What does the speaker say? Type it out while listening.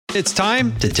It's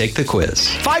time to take the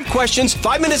quiz. 5 questions,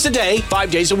 5 minutes a day,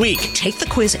 5 days a week. Take the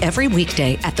quiz every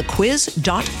weekday at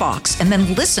thequiz.fox and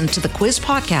then listen to the quiz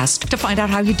podcast to find out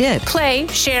how you did. Play,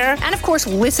 share, and of course,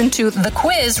 listen to The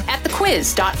Quiz at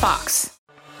thequiz.fox.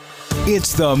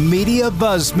 It's the Media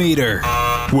Buzz Meter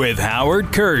with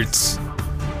Howard Kurtz.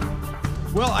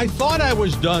 Well, I thought I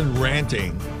was done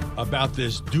ranting about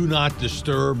this do not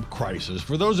disturb crisis.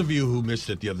 For those of you who missed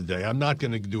it the other day, I'm not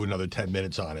going to do another 10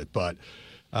 minutes on it, but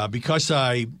because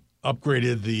I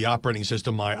upgraded the operating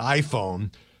system, my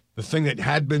iPhone, the thing that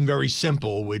had been very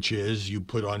simple, which is you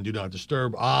put on Do Not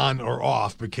Disturb on or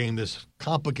off, became this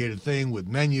complicated thing with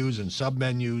menus and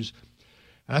submenus.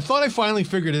 And I thought I finally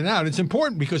figured it out. It's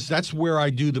important because that's where I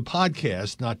do the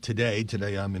podcast, not today.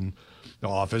 Today I'm in the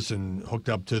office and hooked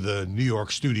up to the New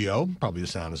York studio. Probably the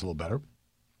sound is a little better.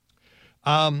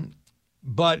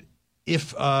 But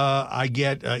if I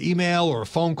get an email or a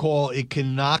phone call, it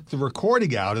can knock the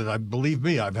recording out. And believe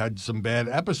me, I've had some bad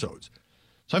episodes.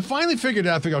 So I finally figured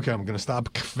out, okay, I'm going to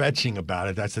stop fetching about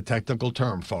it. That's the technical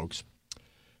term, folks.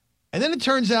 And then it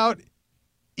turns out,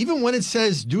 even when it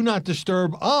says do not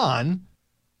disturb on,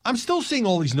 I'm still seeing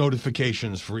all these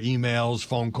notifications for emails,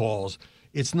 phone calls.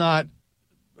 It's not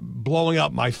blowing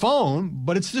up my phone,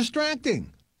 but it's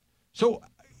distracting. So,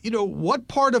 what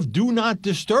part of do not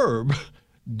disturb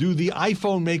do the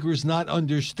iPhone makers not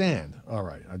understand? All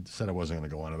right, I said I wasn't going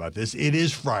to go on about this. It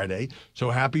is Friday,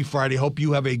 so happy Friday. Hope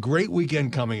you have a great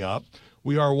weekend coming up.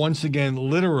 We are once again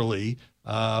literally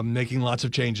making lots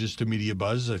of changes to Media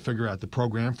Buzz. I figure out the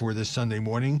program for this Sunday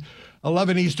morning,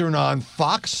 11 Eastern on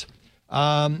Fox.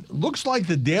 Looks like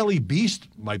the Daily Beast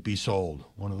might be sold,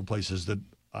 one of the places that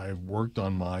I've worked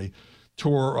on my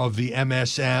tour of the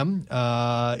MSM.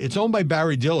 It's owned by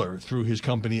Barry Diller through his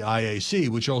company IAC,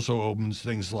 which also owns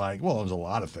things like, owns a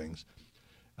lot of things,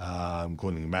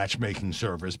 including matchmaking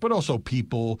service, but also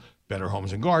People, Better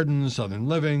Homes and Gardens, Southern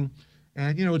Living.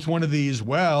 And, it's one of these,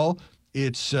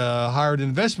 it's hired an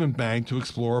investment bank to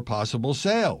explore a possible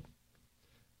sale.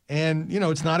 And,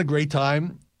 it's not a great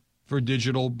time for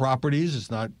digital properties. It's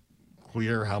not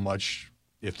clear how much,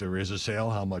 if there is a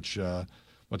sale, how much,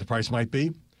 what the price might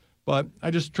be. But I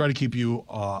just try to keep you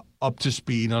up to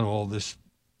speed on all this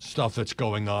stuff that's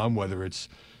going on, whether it's,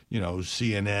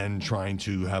 CNN trying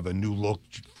to have a new look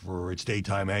for its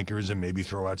daytime anchors and maybe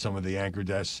throw out some of the anchor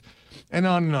desks, and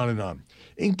on and on and on.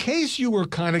 In case you were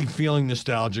kind of feeling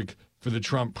nostalgic for the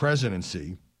Trump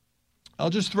presidency, I'll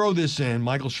just throw this in.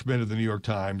 Michael Schmidt of the New York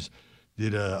Times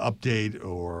did an update,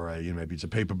 or maybe it's a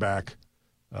paperback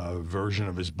version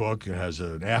of his book. It has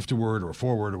an afterword or a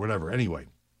foreword or whatever. Anyway.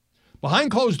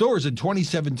 Behind closed doors in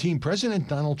 2017, President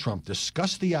Donald Trump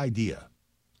discussed the idea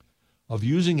of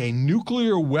using a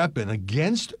nuclear weapon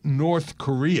against North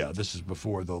Korea. This is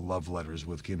before the love letters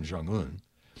with Kim Jong-un,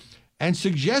 and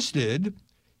suggested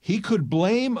he could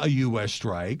blame a U.S.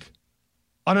 strike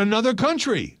on another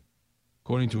country,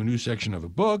 according to a new section of a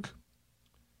book.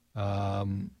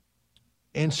 And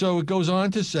so it goes on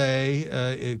to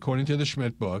say, according to the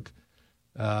Schmidt book,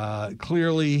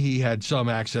 clearly he had some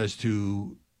access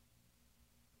to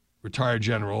retired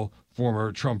General,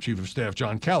 former Trump Chief of Staff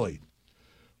John Kelly.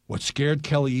 What scared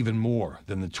Kelly even more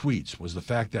than the tweets was the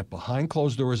fact that behind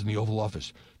closed doors in the Oval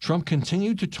Office, Trump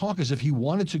continued to talk as if he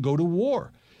wanted to go to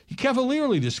war. He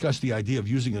cavalierly discussed the idea of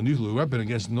using a nuclear weapon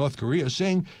against North Korea,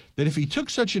 saying that if he took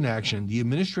such an action, the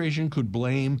administration could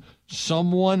blame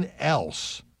someone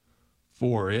else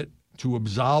for it to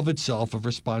absolve itself of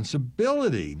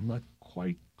responsibility. Not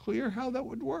quite clear how that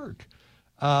would work.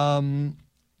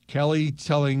 Kelly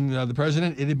telling the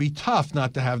president it'd be tough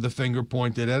not to have the finger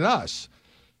pointed at us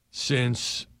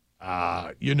since,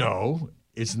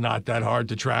 it's not that hard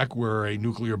to track where a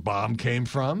nuclear bomb came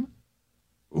from.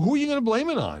 Who are you going to blame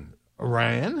it on?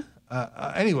 Iran?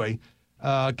 Anyway,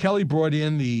 Kelly brought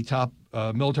in the top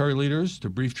military leaders to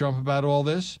brief Trump about all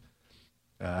this,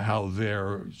 how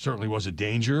there certainly was a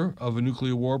danger of a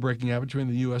nuclear war breaking out between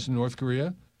the U.S. and North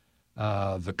Korea,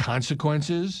 the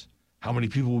consequences, how many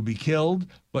people would be killed,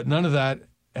 but none of that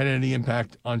had any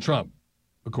impact on Trump,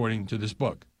 according to this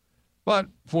book. But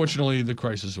fortunately, the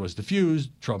crisis was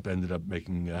diffused. Trump ended up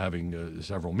having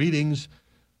several meetings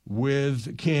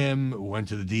with Kim, went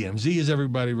to the DMZ, as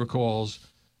everybody recalls.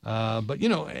 But,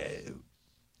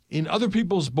 in other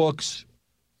people's books,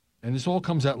 and this all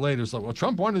comes out later, it's like, well,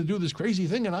 Trump wanted to do this crazy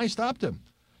thing, and I stopped him.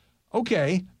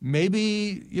 Okay,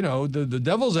 maybe, the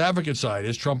devil's advocate side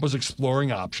is Trump was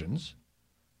exploring options,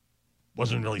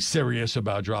 wasn't really serious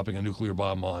about dropping a nuclear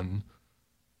bomb on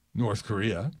North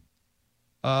Korea,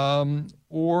 or,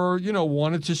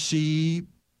 wanted to see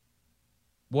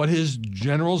what his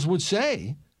generals would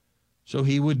say so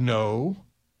he would know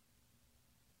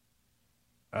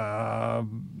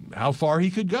how far he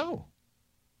could go.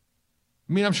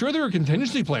 I mean, I'm sure there are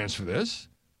contingency plans for this.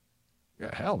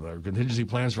 Yeah, hell, there are contingency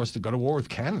plans for us to go to war with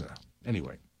Canada.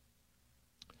 Anyway,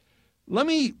 let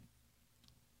me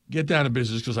get down to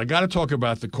business because I got to talk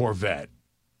about the Corvette,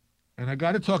 and I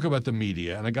got to talk about the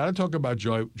media, and I got to talk about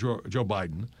Joe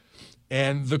Biden.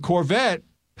 And the Corvette,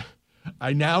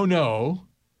 I now know,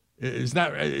 is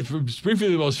not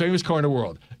Springfield, the most famous car in the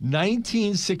world.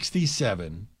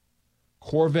 1967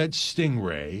 Corvette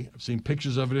Stingray. I've seen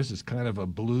pictures of this. It's kind of a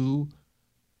blue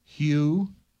hue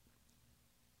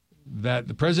that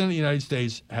the President of the United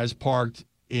States has parked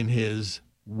in his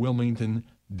Wilmington,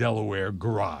 Delaware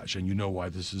garage. And you know why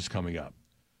this is coming up.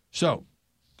 So,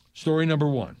 story number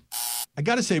one. I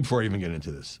got to say before I even get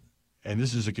into this, and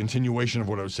this is a continuation of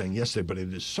what I was saying yesterday, but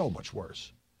it is so much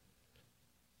worse.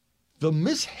 The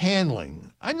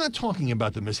mishandling, I'm not talking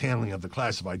about the mishandling of the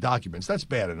classified documents. That's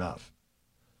bad enough.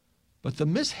 But the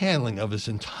mishandling of this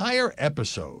entire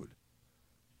episode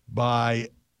by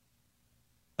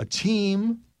a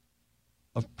team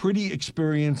of pretty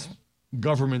experienced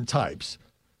government types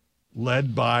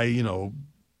led by,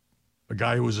 a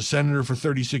guy who was a senator for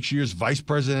 36 years, vice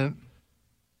president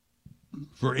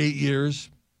for 8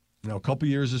 years, a couple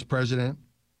years as president.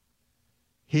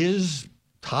 His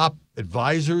top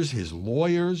advisors, his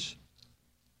lawyers,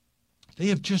 they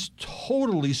have just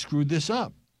totally screwed this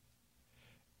up.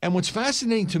 And what's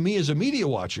fascinating to me as a media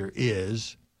watcher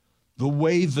is the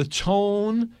way the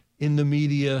tone in the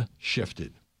media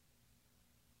shifted.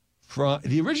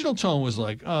 The original tone was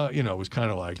like, was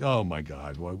kind of like, oh my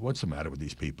God, what's the matter with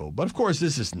these people? But of course,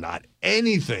 this is not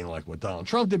anything like what Donald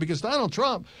Trump did, because Donald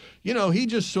Trump, he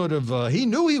just sort of, he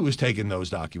knew he was taking those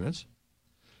documents,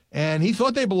 and he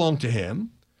thought they belonged to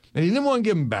him, and he didn't want to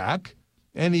give them back,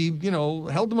 and he,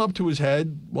 held them up to his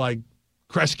head like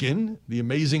Kreskin, the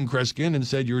amazing Kreskin, and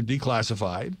said, you're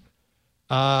declassified.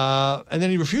 And then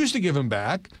he refused to give them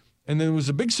back, and there was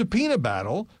a big subpoena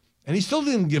battle, and he still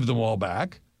didn't give them all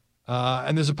back.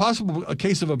 And there's a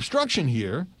case of obstruction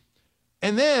here.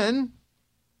 And then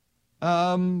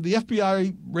the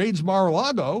FBI raids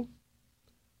Mar-a-Lago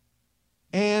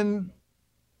and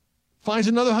finds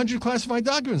another 100 classified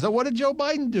documents. Now, what did Joe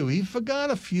Biden do? He forgot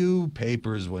a few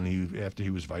papers after he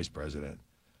was vice president.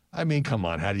 I mean, come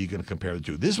on, how are you going to compare the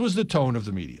two? This was the tone of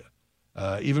the media,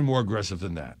 even more aggressive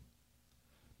than that.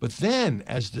 But then,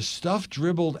 as the stuff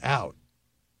dribbled out,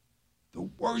 the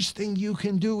worst thing you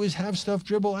can do is have stuff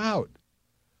dribble out.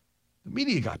 The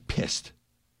media got pissed.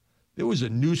 There was a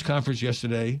news conference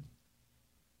yesterday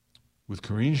with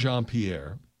Karine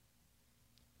Jean-Pierre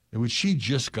in which she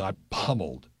just got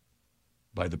pummeled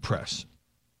by the press.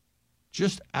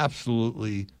 Just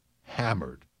absolutely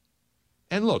hammered.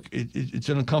 And look, it's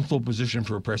an uncomfortable position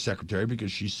for a press secretary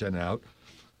because she's sent out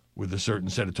with a certain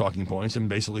set of talking points and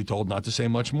basically told not to say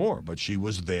much more. But she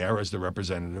was there as the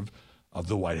representative of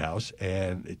the White House,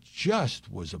 and it just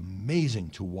was amazing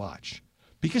to watch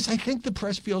because I think the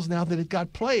press feels now that it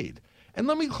got played. And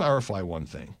let me clarify one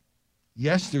thing.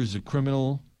 Yes, there's a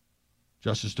criminal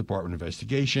Justice Department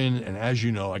investigation, and as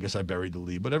you know, I guess I buried the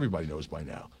lead, but everybody knows by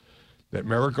now, that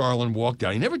Merrick Garland walked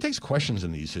down. He never takes questions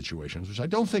in these situations, which I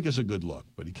don't think is a good look,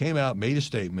 but he came out, made a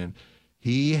statement.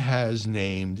 He has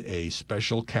named a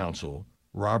special counsel,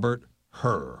 Robert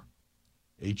Hur,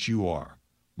 H-U-R.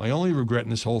 My only regret in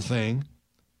this whole thing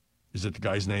is that the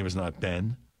guy's name is not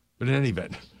Ben. But in any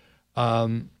event,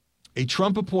 a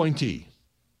Trump appointee,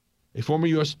 a former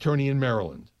U.S. attorney in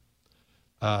Maryland,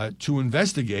 to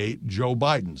investigate Joe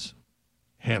Biden's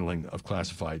handling of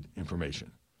classified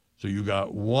information. So you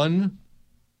got one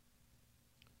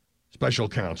special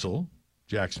counsel,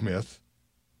 Jack Smith,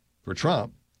 for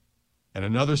Trump, and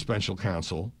another special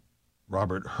counsel,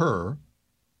 Robert Hur,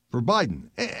 for Biden.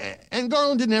 And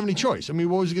Garland didn't have any choice. I mean,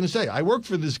 what was he going to say? I work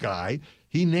for this guy.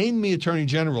 He named me Attorney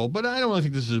General, but I don't really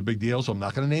think this is a big deal, so I'm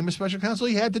not going to name a special counsel.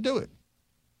 He had to do it.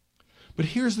 But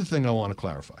here's the thing I want to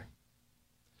clarify.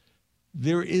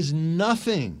 There is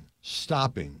nothing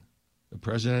stopping the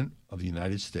President of the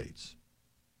United States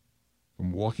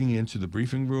from walking into the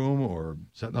briefing room or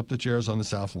setting up the chairs on the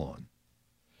South Lawn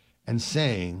and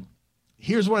saying,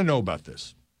 here's what I know about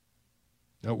this.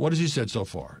 Now, what has he said so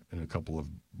far in a couple of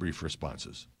brief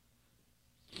responses?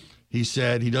 He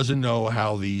said he doesn't know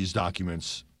how these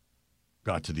documents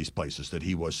got to these places, that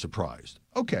he was surprised.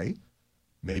 Okay,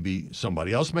 maybe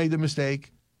somebody else made the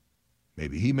mistake.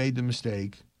 Maybe he made the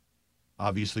mistake.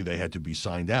 Obviously, they had to be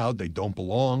signed out. They don't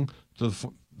belong to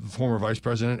the former vice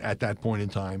president at that point in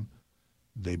time.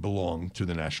 They belong to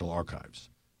the National Archives.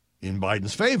 In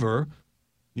Biden's favor,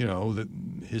 that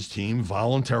his team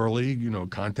voluntarily,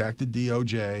 contacted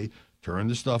DOJ, turned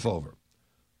the stuff over.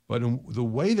 but in the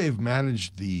way they've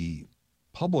managed the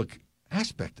public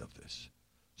aspect of this.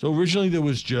 So originally there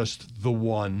was just the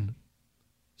one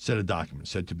set of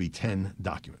documents, said to be 10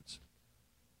 documents,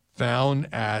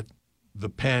 found at the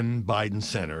Penn Biden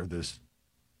Center, this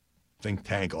think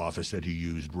tank office that he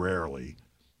used rarely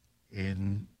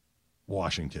in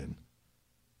Washington,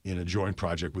 in a joint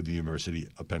project with the University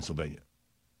of Pennsylvania.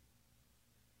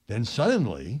 Then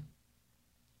suddenly,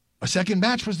 a second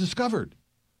batch was discovered,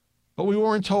 but we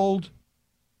weren't told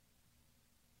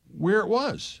where it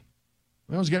was.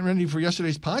 I was getting ready for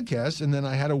yesterday's podcast, and then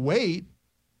I had to wait.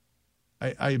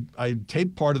 I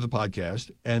taped part of the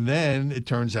podcast, and then it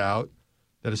turns out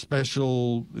that the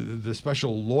special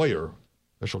lawyer,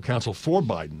 special counsel for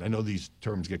Biden, I know these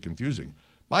terms get confusing,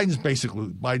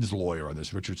 Biden's lawyer on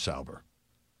this, Richard Sauber,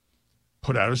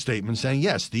 put out a statement saying,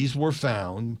 yes, these were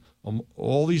found,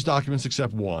 all these documents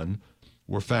except one,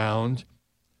 were found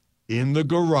in the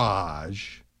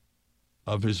garage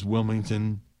of his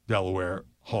Wilmington, Delaware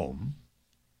home.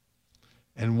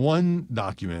 And one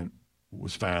document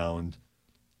was found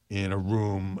in a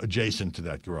room adjacent to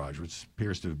that garage, which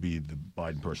appears to be the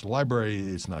Biden personal library.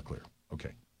 It's not clear.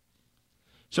 Okay.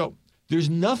 So there's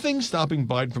nothing stopping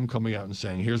Biden from coming out and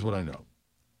saying, here's what I know.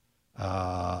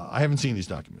 I haven't seen these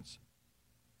documents.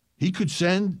 He could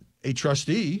send a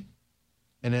trustee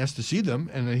and ask to see them,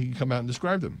 and then he can come out and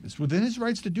describe them. It's within his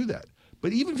rights to do that.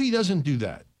 But even if he doesn't do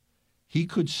that, he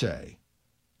could say,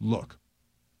 look,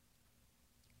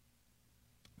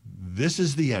 this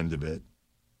is the end of it.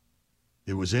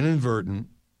 It was inadvertent.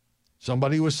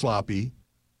 Somebody was sloppy.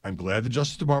 I'm glad the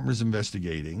Justice Department is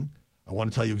investigating. I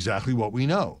want to tell you exactly what we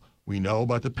know. We know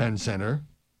about the Penn Center,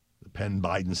 the Penn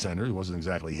Biden Center. It wasn't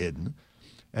exactly hidden.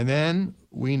 And then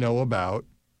we know about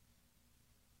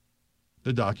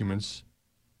the documents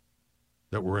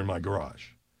that were in my garage.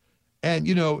 And,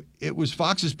 you know, it was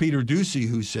Fox's Peter Doocy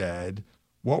who said,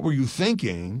 what were you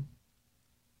thinking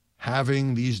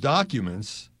having these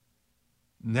documents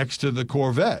next to the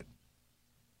Corvette?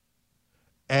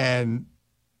 And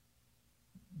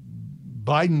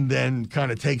Biden then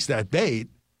kind of takes that bait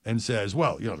and says,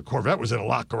 well, you know, the Corvette was in a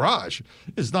locked garage.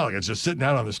 It's not like it's just sitting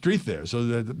out on the street there.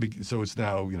 So it's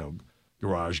now, you know,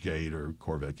 Garage Gate or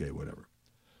Corvette Gate, whatever.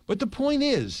 But the point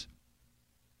is,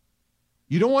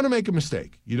 you don't want to make a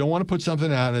mistake. You don't want to put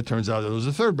something out and it turns out there was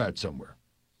a third batch somewhere.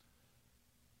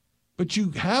 But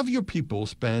you have your people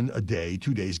spend a day,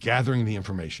 2 days gathering the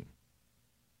information.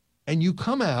 And you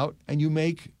come out and you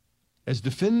make as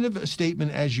definitive a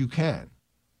statement as you can,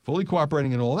 fully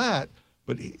cooperating and all that,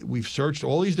 but we've searched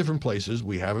all these different places.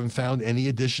 We haven't found any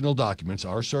additional documents.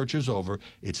 Our search is over.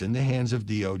 It's in the hands of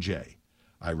DOJ.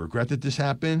 I regret that this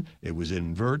happened. It was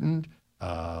inadvertent.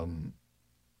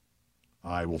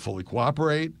 I will fully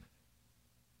cooperate.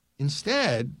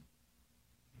 Instead,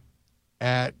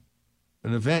 at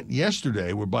an event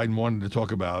yesterday where Biden wanted to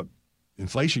talk about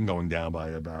inflation going down by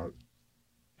about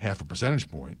 0.5 percentage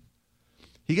point,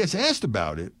 he gets asked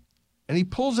about it, and he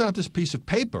pulls out this piece of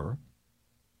paper,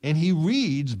 and he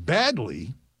reads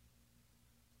badly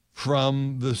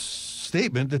from the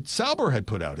statement that Sauber had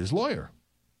put out, his lawyer.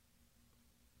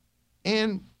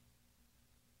 And,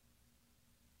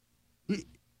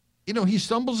 you know, he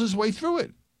stumbles his way through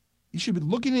it. You should be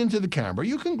looking into the camera.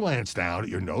 You can glance down at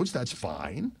your notes. That's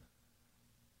fine.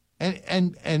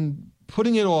 And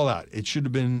putting it all out. It should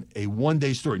have been a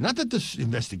one-day story. Not that this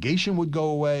investigation would go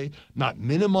away, not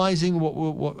minimizing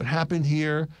what happened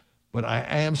here, but I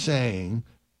am saying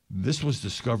this was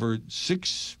discovered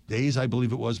 6 days, I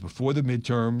believe it was, before the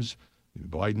midterms. The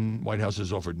Biden White House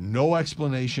has offered no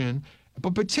explanation.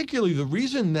 But particularly the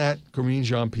reason that Karine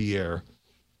Jean-Pierre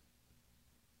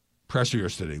presser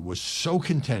yesterday was so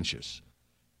contentious,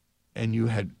 and you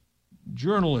had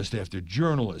journalist after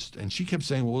journalist, and she kept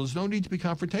saying, well, there's no need to be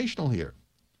confrontational here.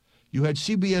 You had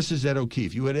CBS's Ed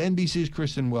O'Keefe. You had NBC's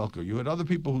Kristen Welker. You had other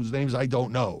people whose names I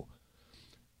don't know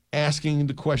asking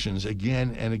the questions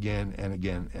again and again and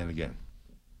again and again.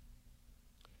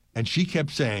 And she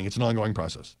kept saying it's an ongoing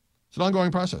process. It's an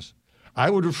ongoing process. I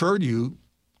would refer you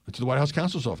to the White House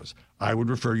counsel's office. I would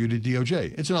refer you to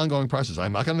DOJ. It's an ongoing process.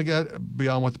 I'm not going to get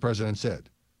beyond what the president said.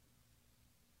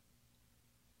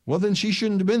 Well, then she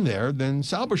shouldn't have been there. Then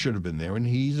Sauber should have been there, and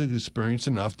he's an experienced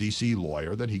enough D.C.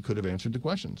 lawyer that he could have answered the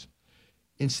questions.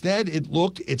 Instead, it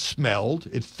looked, it smelled,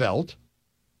 it felt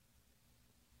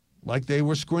like they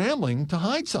were scrambling to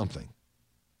hide something.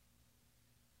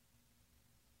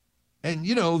 And,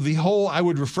 you know, the whole I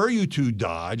would refer you to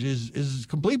dodge is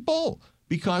complete bull,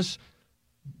 because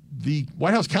the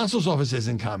White House counsel's office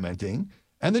isn't commenting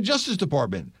and the Justice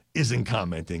Department isn't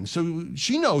commenting. So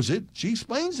she knows it. She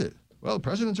explains it. Well, the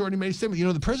president's already made a statement. You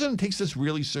know, the president takes this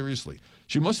really seriously.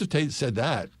 She must have said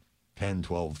that 10,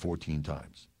 12, 14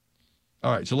 times.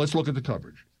 All right, so let's look at the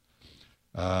coverage.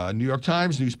 New York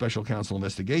Times, new special counsel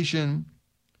investigation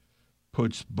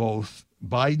puts both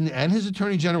Biden and his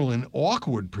attorney general in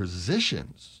awkward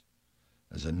positions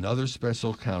as another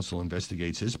special counsel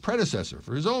investigates his predecessor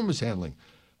for his own mishandling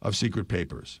of secret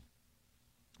papers.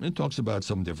 It talks about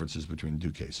some differences between the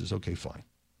two cases. Okay, fine.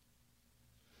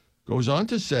 Goes on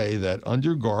to say that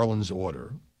under Garland's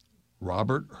order,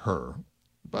 Robert Hur,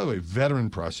 by the way, veteran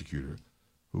prosecutor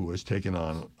who has taken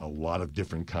on a lot of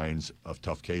different kinds of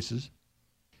tough cases,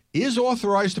 is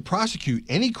authorized to prosecute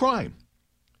any crime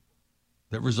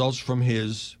that results from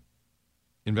his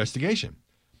investigation.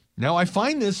 Now, I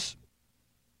think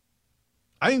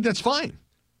that's fine.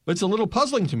 But it's a little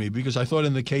puzzling to me because I thought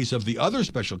in the case of the other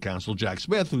special counsel, Jack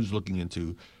Smith, who's looking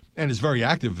into and is very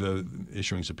active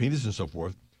issuing subpoenas and so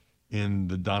forth in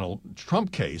the Donald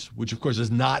Trump case, which, of course,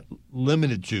 is not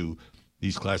limited to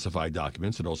these classified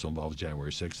documents. It also involves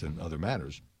January 6th and other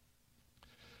matters.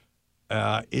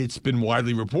 It's been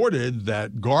widely reported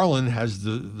that Garland has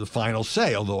the final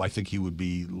say, although I think he would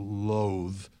be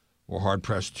loath or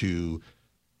hard-pressed to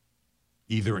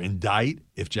either indict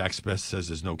if Jack Smith says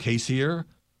there's no case here,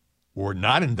 or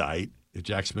not indict if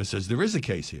Jack Smith says there is a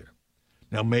case here.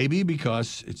 Now, maybe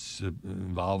because it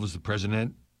involves the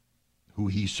president who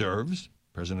he serves,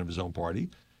 president of his own party,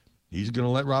 he's going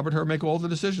to let Robert Hur make all the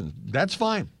decisions. That's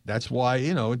fine. That's why,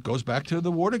 it goes back to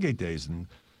the Watergate days and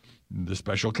the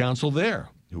special counsel there,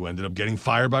 who ended up getting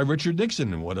fired by Richard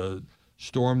Nixon, and what a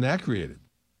storm that created.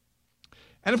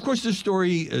 And, of course, this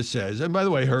story says, and by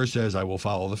the way, Hur says, I will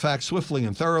follow the facts swiftly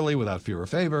and thoroughly without fear or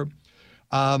favor.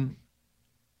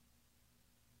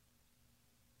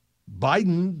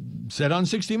 Biden said on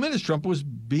 60 Minutes Trump was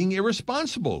being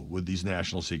irresponsible with these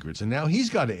national secrets, and now he's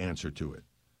got to answer to it.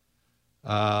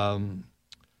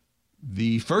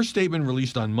 The first statement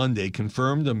released on Monday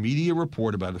confirmed a media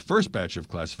report about the first batch of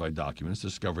classified documents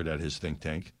discovered at his think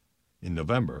tank in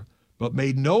November, but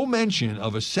made no mention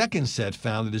of a second set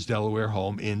found at his Delaware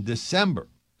home in December.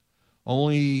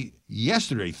 Only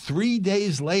yesterday, 3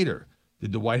 days later,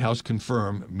 did the White House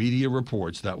confirm media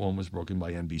reports, that one was broken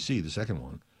by NBC, the second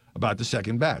one, about the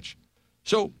second batch.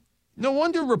 So no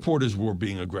wonder reporters were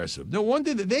being aggressive. No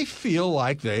wonder that they feel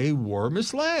like they were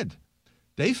misled.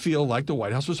 They feel like the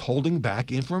White House was holding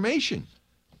back information.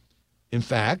 In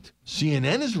fact,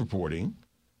 CNN is reporting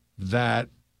that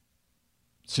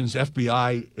since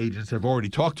FBI agents have already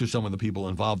talked to some of the people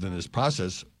involved in this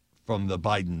process from the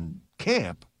Biden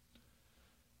camp,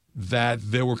 that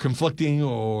there were conflicting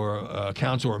or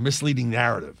accounts or a misleading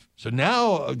narrative. So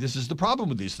now this is the problem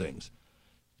with these things.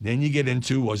 Then you get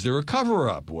into, was there a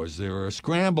cover-up? Was there a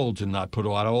scramble to not put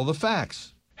out all the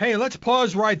facts? Hey, let's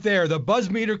pause right there. The Buzz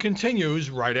Meter continues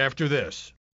right after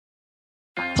this.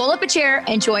 Pull up a chair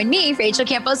and join me, Rachel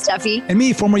Campos Duffy, and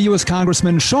me, former U.S.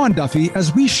 Congressman Sean Duffy,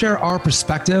 as we share our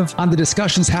perspective on the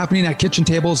discussions happening at kitchen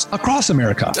tables across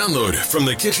America. Download From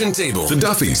the Kitchen Table, The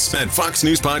Duffys, at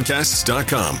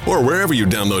foxnewspodcasts.com or wherever you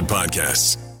download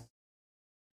podcasts.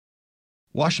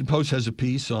 Washington Post has a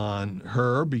piece on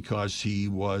Hur because he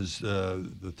was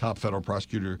the top federal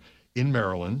prosecutor in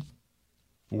Maryland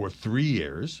for 3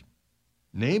 years,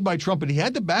 named by Trump, and he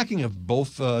had the backing of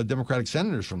both Democratic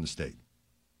senators from the state.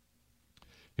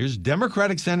 Here's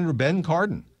Democratic Senator Ben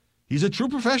Cardin. He's a true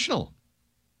professional,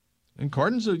 and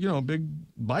Cardin's a big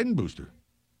Biden booster.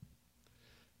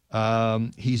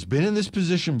 He's been in this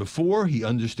position before. He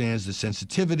understands the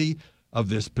sensitivity of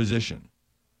this position.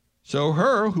 So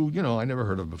Hur, who I never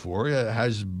heard of before,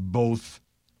 has both.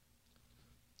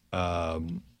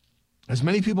 Has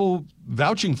many people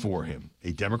vouching for him,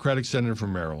 a Democratic senator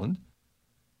from Maryland,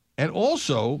 and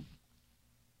also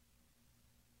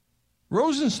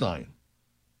Rosenstein.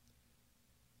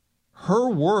 Hur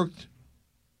worked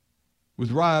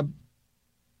with Rod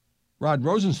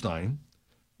Rosenstein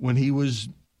when he was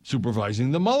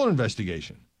supervising the Mueller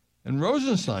investigation. And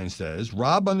Rosenstein says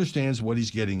Rob understands what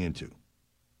he's getting into.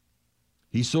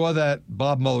 He saw that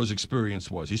Bob Mueller's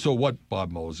experience was. He saw what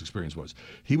Bob Mueller's experience was.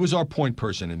 He was our point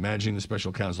person in managing the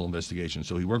special counsel investigation,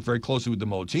 so he worked very closely with the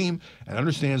Mueller team and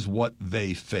understands what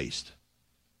they faced.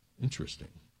 Interesting.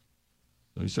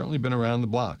 So he's certainly been around the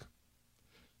block.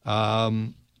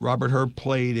 Robert Hur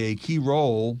played a key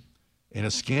role in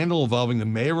a scandal involving the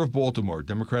mayor of Baltimore,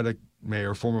 Democratic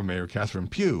mayor, former mayor Catherine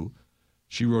Pugh.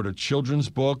 She wrote a children's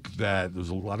book that there was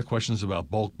a lot of questions about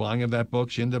bulk buying of that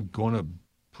book. She ended up going to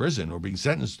prison or being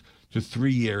sentenced to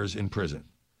 3 years in prison.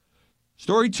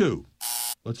 Story 2.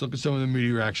 Let's look at some of the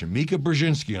media reaction. Mika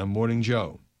Brzezinski on Morning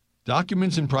Joe.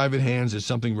 Documents in private hands is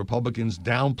something Republicans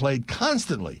downplayed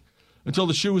constantly until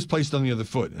the shoe was placed on the other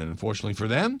foot. And unfortunately for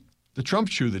them, the Trump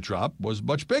shoe that dropped was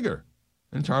much bigger,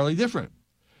 entirely different.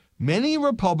 Many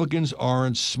Republicans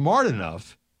aren't smart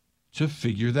enough to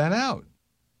figure that out.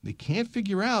 They can't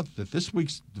figure out that this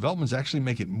week's developments actually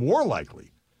make it more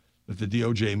likely that the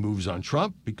DOJ moves on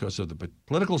Trump because of the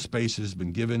political space that has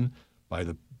been given by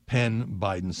the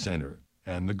Penn-Biden Center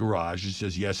and the garage. It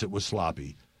says, yes, it was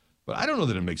sloppy. But I don't know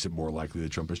that it makes it more likely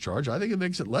that Trump is charged. I think it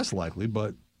makes it less likely,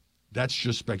 but that's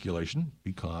just speculation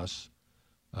because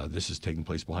this is taking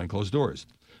place behind closed doors.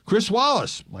 Chris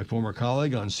Wallace, my former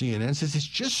colleague on CNN, says it's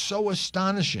just so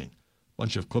astonishing. A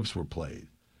bunch of clips were played.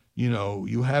 You know,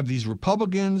 you have these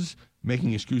Republicans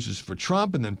making excuses for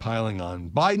Trump and then piling on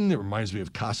Biden. It reminds me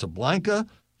of Casablanca.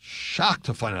 Shocked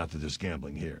to find out that there's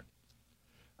gambling here.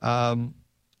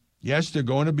 Yes, they're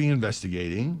going to be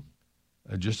investigating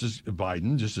just as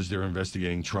Biden, just as they're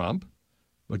investigating Trump.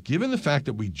 But given the fact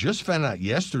that we just found out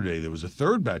yesterday there was a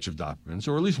third batch of documents,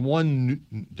 or at least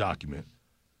one document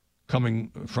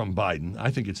coming from Biden,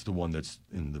 I think it's the one that's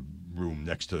in the room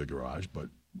next to the garage, but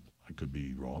I could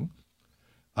be wrong.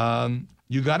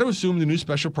 You got to assume the new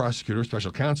special prosecutor,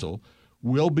 special counsel,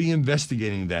 will be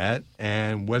investigating that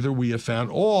and whether we have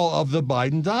found all of the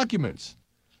Biden documents.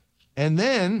 And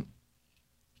then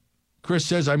Chris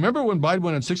says, I remember when Biden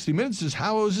went on 60 Minutes, says,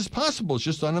 how is this possible? It's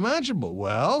just unimaginable.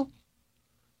 Well,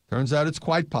 turns out it's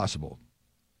quite possible.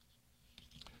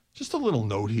 Just a little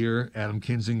note here. Adam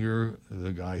Kinzinger,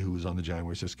 the guy who was on the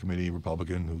January 6th committee,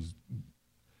 Republican,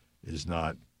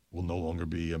 will no longer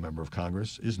be a member of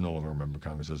Congress, is no longer a member of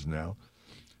Congress as of now,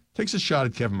 takes a shot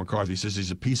at Kevin McCarthy, says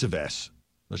he's a piece of S.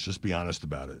 Let's just be honest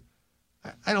about it.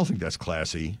 I don't think that's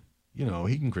classy. You know,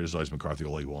 he can criticize McCarthy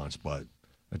all he wants, but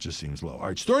that just seems low. All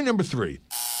right, story number 3.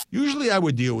 Usually I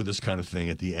would deal with this kind of thing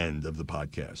at the end of the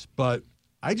podcast, but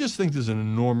I just think there's an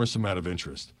enormous amount of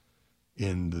interest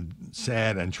in the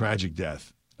sad and tragic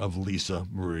death of Lisa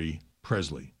Marie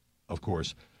Presley, of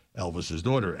course, Elvis's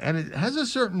daughter. And it has a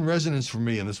certain resonance for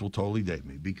me, and this will totally date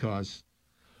me, because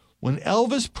when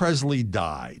Elvis Presley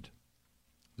died,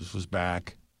 this was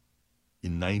back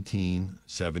in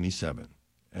 1977,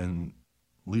 and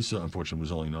Lisa, unfortunately,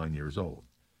 was only 9 years old.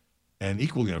 And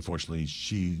equally unfortunately,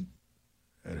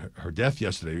 her death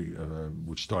yesterday,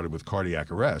 which started with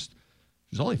cardiac arrest,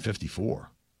 she was only 54.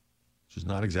 Which is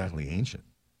not exactly ancient.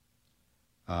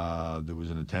 There was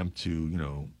an attempt to,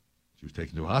 she was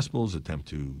taken to hospitals, attempt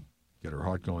to get her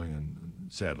heart going, and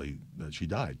sadly, she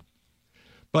died.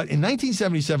 But in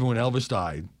 1977, when Elvis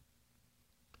died,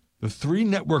 the 3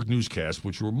 network newscasts,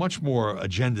 which were much more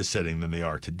agenda-setting than they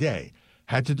are today,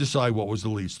 had to decide what was the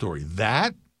lead story.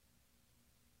 That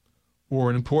or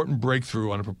an important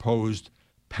breakthrough on a proposed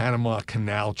Panama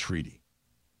Canal Treaty.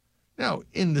 Now,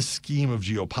 in the scheme of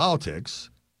geopolitics,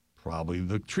 probably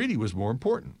the treaty was more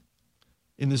important.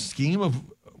 In the scheme of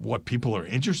what people are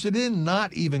interested in,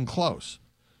 not even close.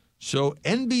 So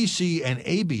NBC and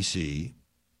ABC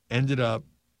ended up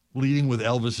leading with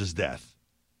Elvis's death.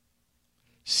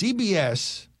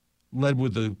 CBS led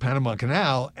with the Panama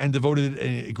Canal and devoted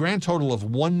a grand total of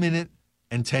 1 minute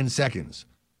and 10 seconds to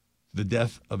the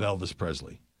death of Elvis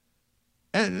Presley.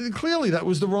 And clearly that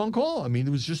was the wrong call. I mean,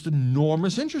 there was just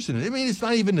enormous interest in it. I mean, it's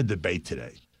not even a debate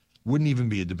today. Wouldn't even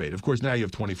be a debate. Of course, now you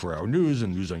have 24-hour news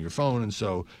and news on your phone, and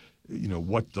so,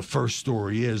 what the first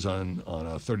story is on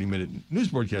a 30-minute news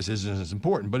broadcast isn't as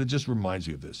important, but it just reminds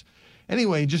you of this.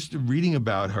 Anyway, just reading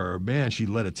about her, man, she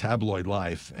led a tabloid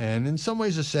life, and in some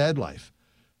ways a sad life.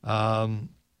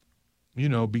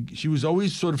 She was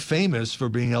always sort of famous for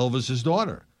being Elvis's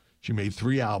daughter. She made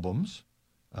 3 albums.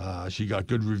 She got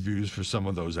good reviews for some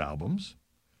of those albums.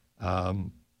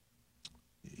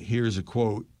 Here's a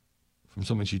quote from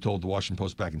something she told the Washington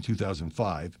Post back in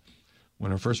 2005.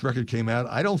 When her first record came out,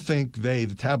 I don't think the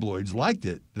tabloids, liked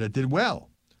it, that it did well.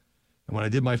 And when I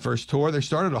did my first tour, they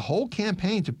started a whole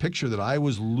campaign to picture that I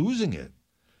was losing it.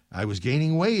 I was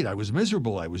gaining weight. I was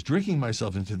miserable. I was drinking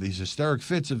myself into these hysteric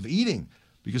fits of eating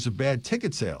because of bad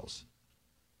ticket sales.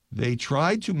 They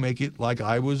tried to make it like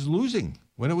I was losing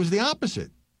when it was the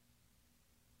opposite.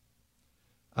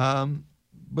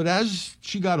 But as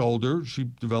she got older, she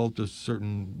developed a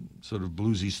certain sort of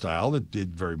bluesy style that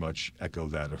did very much echo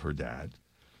that of her dad.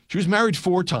 She was married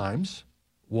 4 times,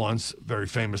 once very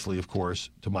famously, of course,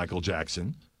 to Michael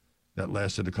Jackson. That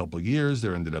lasted a couple of years.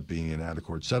 There ended up being an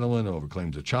out-of-court settlement over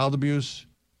claims of child abuse.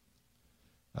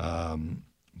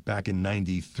 Back in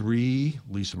 93,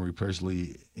 Lisa Marie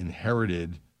Presley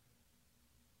inherited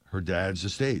her dad's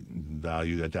estate,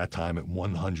 valued at that time at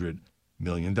 $100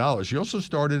 million. She also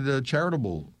started a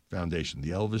charitable foundation,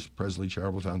 the Elvis Presley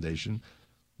Charitable Foundation,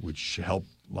 which helped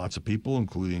lots of people,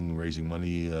 including raising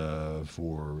money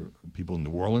for people in New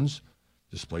Orleans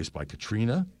displaced by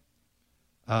Katrina.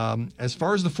 As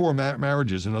far as the 4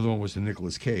 marriages, another one was to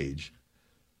Nicolas Cage.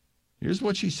 Here's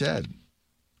what she said.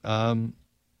 That's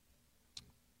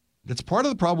part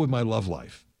of the problem with my love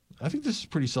life. I think this is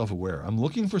pretty self-aware. I'm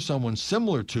looking for someone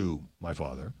similar to my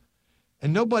father,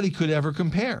 and nobody could ever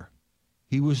compare.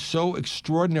 He was so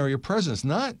extraordinary a presence,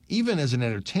 not even as an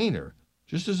entertainer,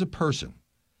 just as a person.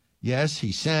 Yes,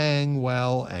 he sang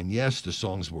well, and yes, the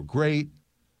songs were great,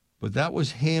 but that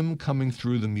was him coming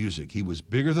through the music. He was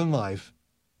bigger than life,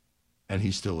 and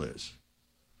he still is.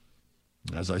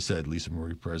 As I said, Lisa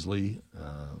Marie Presley,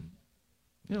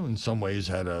 in some ways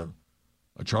had a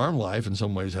charmed life, in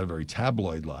some ways had a very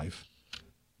tabloid life,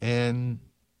 and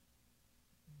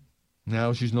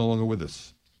now she's no longer with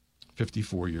us.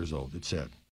 54 years old, it's sad.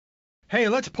 Hey,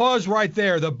 let's pause right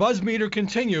there. The Buzz Meter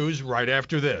continues right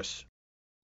after this.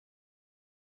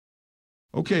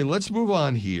 Okay, let's move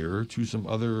on here to some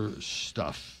other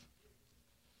stuff.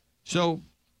 So,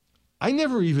 I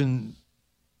never even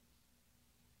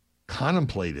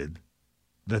contemplated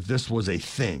that this was a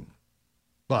thing.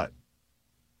 But,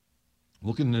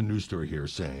 looking at the news story here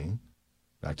saying,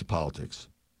 back to politics,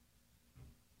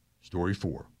 story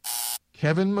 4.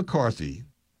 Kevin McCarthy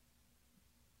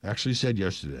actually said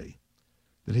yesterday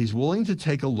that he's willing to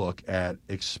take a look at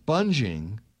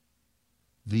expunging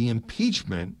the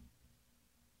impeachment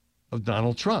of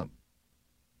Donald Trump.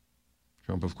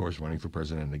 Trump, of course, running for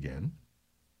president again.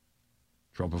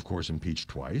 Trump, of course, impeached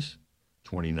twice.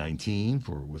 2019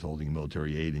 for withholding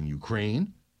military aid in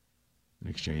Ukraine in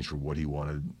exchange for what he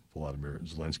wanted Volodymyr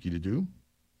Zelensky to do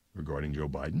regarding Joe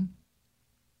Biden.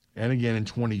 And again in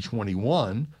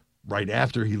 2021, right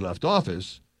after he left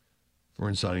office, for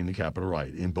inciting the Capitol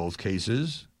riot. In both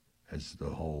cases, as the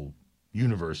whole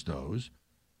universe knows,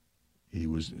 he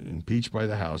was impeached by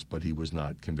the House, but he was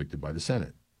not convicted by the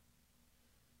Senate.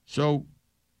 So,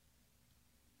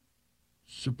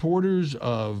 supporters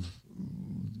of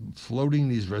floating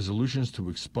these resolutions to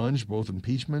expunge both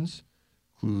impeachments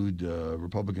include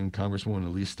Republican Congresswoman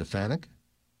Elise Stefanik,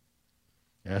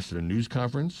 asked at a news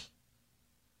conference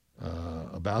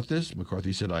about this.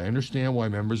 McCarthy said, I understand why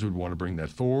members would want to bring that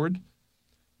forward.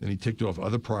 Then he ticked off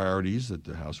other priorities that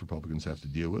the House Republicans have to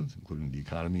deal with, including the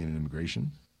economy and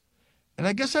immigration. And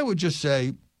I guess I would just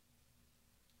say,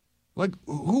 like,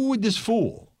 who would this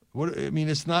fool?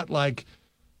 It's not like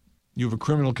you have a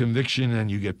criminal conviction and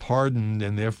you get pardoned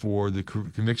and therefore the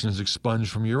conviction is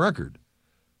expunged from your record.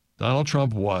 Donald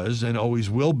Trump was and always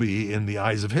will be, in the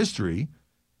eyes of history,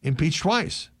 impeached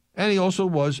twice. And he also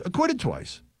was acquitted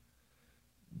twice.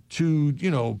 To,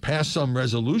 pass some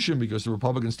resolution because the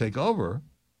Republicans take over,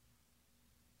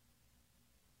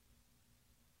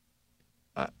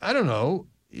 I don't know.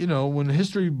 When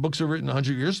history books are written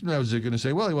 100 years from now, is it going to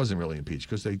say, well, he wasn't really impeached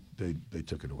because they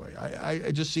took it away?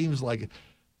 It just seems like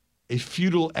a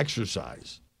futile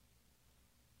exercise.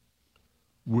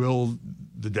 Will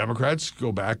the Democrats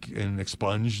go back and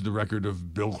expunge the record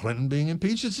of Bill Clinton being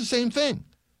impeached? It's the same thing.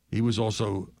 He was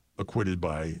also acquitted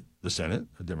by the Senate,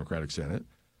 a Democratic Senate.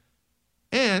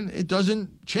 And it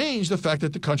doesn't change the fact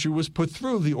that the country was put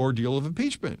through the ordeal of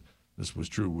impeachment. This was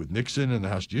true with Nixon and the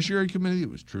House Judiciary Committee.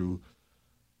 It was true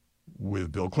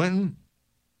with Bill Clinton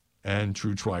and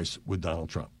true twice with Donald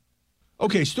Trump.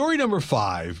 Okay, story number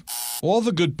 5. All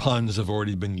the good puns have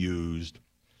already been used,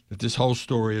 that this whole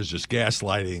story is just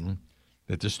gaslighting,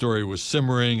 that this story was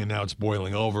simmering and now it's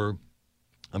boiling over.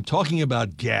 I'm talking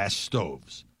about gas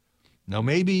stoves. Now,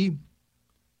 maybe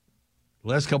the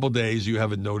last couple of days you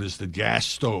haven't noticed that gas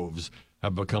stoves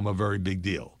have become a very big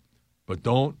deal. But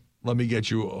don't let me get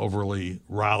you overly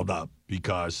riled up,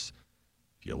 because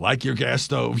if you like your gas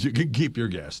stove, you can keep your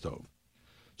gas stove.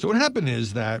 So what happened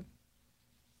is that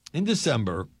in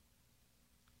December,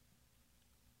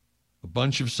 a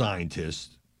bunch of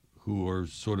scientists who are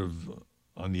sort of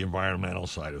on the environmental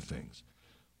side of things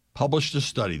published a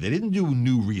study. They didn't do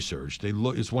new research.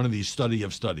 It's one of these study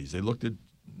of studies. They looked at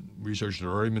research that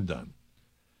had already been done.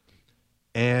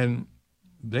 And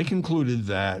they concluded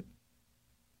that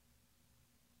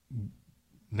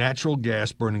natural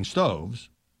gas burning stoves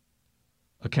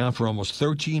account for almost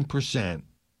 13%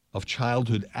 of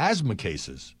childhood asthma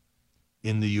cases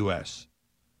in the U.S.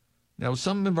 Now,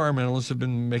 some environmentalists have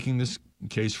been making this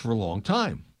case for a long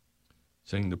time,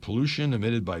 saying the pollution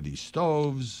emitted by these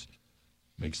stoves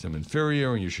makes them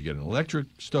inferior and you should get an electric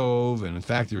stove. And in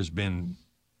fact, there's been,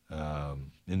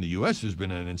 in the U.S., there's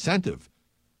been an incentive.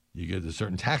 You get a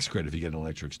certain tax credit if you get an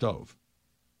electric stove.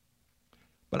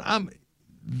 But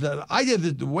the idea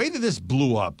that the way that this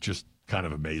blew up just kind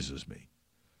of amazes me.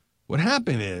 What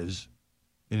happened is,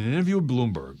 in an interview with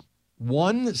Bloomberg,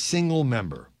 one single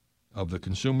member of the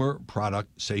Consumer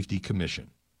Product Safety Commission.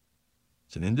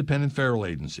 It's an independent federal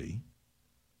agency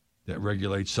that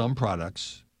regulates some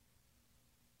products,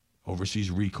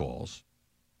 oversees recalls.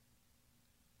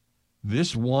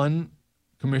 This one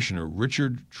commissioner,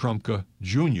 Richard Trumka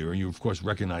Jr., and you, of course,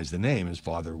 recognize the name. His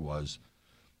father was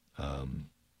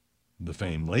the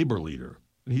famed labor leader.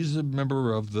 He's a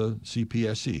member of the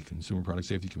CPSC, Consumer Product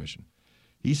Safety Commission.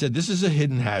 He said, this is a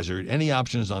hidden hazard. Any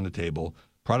option is on the table.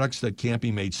 Products that can't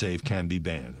be made safe can be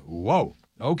banned. Whoa.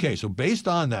 Okay, so based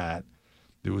on that,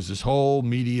 there was this whole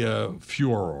media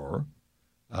furor,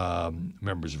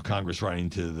 members of Congress writing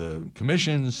to the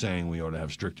commission saying we ought to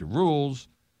have stricter rules.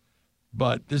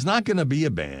 But there's not going to be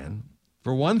a ban.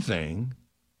 For one thing,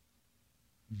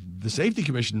 the Safety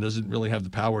Commission doesn't really have the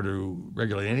power to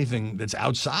regulate anything that's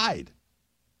outside.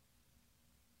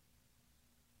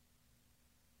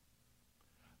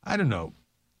 I don't know.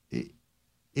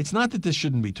 It's not that this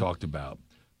shouldn't be talked about,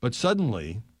 but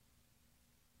suddenly,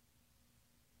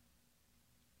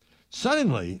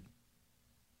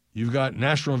 you've got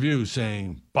National Review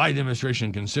saying Biden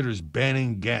administration considers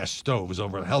banning gas stoves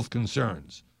over health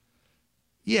concerns.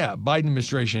 Yeah, Biden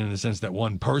administration in the sense that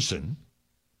one person,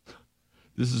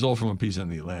 this is all from a piece in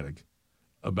The Atlantic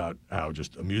about how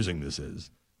just amusing this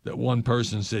is, that one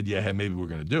person said, yeah, hey, maybe we're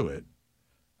going to do it.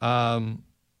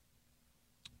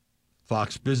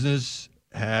 Fox Business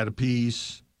had a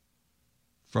piece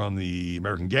from the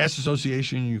American Gas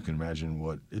Association. You can imagine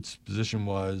what its position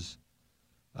was.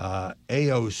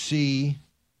 AOC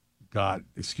got,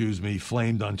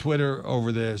 flamed on Twitter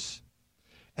over this.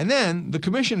 And then the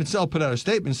commission itself put out a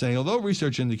statement saying, although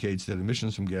research indicates that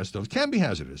emissions from gas stoves can be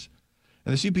hazardous,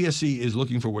 and the CPSC is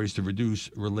looking for ways to reduce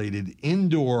related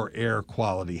indoor air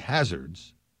quality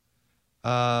hazards,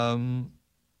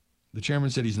 the chairman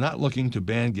said he's not looking to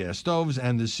ban gas stoves,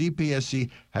 and the CPSC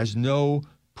has no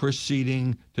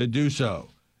proceeding to do so.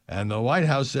 And the White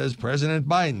House says President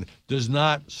Biden does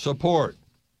not support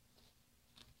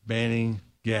banning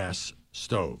gas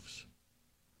stoves.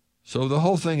 So the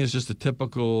whole thing is just a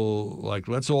typical,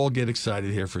 let's all get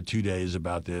excited here for 2 days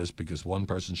about this because one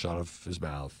person shot off his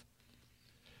mouth.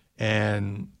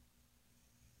 And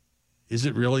is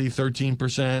it really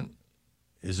 13%?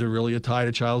 Is there really a tie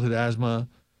to childhood asthma?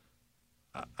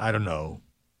 I don't know.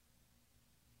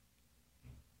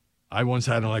 I once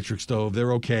had an electric stove.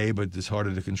 They're okay, but it's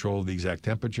harder to control the exact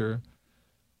temperature.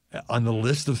 On the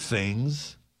list of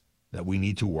things that we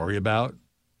need to worry about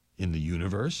in the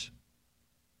universe,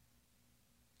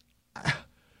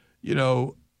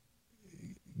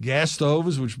 gas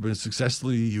stoves, which have been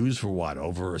successfully used for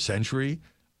over a century,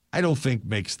 I don't think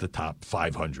makes the top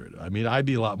 500. I mean, I'd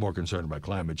be a lot more concerned about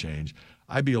climate change.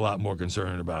 I'd be a lot more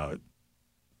concerned about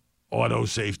auto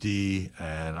safety,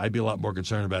 and I'd be a lot more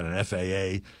concerned about an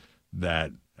FAA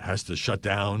that has to shut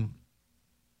down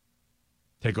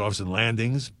takeoffs and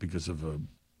landings because of a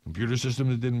computer system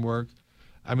that didn't work.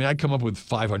 I mean, I'd come up with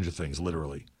 500 things,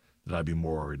 literally, that I'd be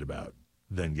more worried about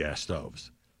than gas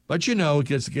stoves. But,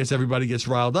 everybody gets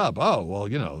riled up. Oh, well,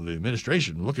 the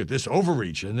administration, look at this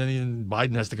overreach. And then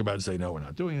Biden has to come out and say, no, we're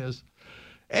not doing this.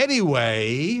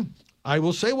 Anyway, I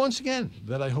will say once again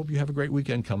that I hope you have a great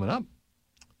weekend coming up.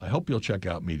 I hope you'll check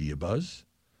out Media Buzz.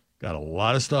 Got a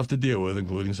lot of stuff to deal with,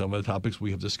 including some of the topics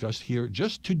we have discussed here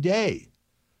just today.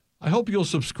 I hope you'll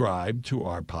subscribe to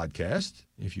our podcast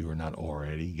if you are not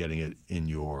already getting it in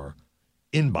your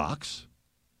inbox.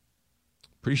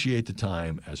 Appreciate the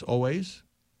time as always.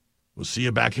 We'll see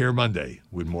you back here Monday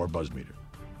with more BuzzMeter.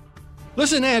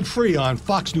 Listen ad-free on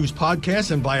Fox News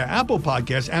Podcasts and via Apple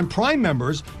Podcasts, and Prime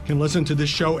members can listen to this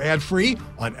show ad-free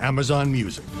on Amazon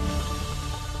Music.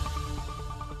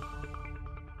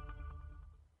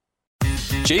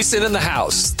 Jason in the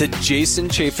House, the Jason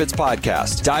Chaffetz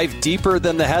Podcast. Dive deeper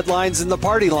than the headlines and the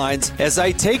party lines as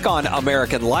I take on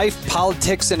American life,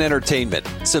 politics, and entertainment.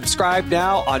 Subscribe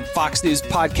now on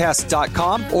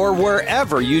FoxNewsPodcast.com or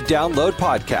wherever you download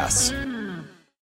podcasts.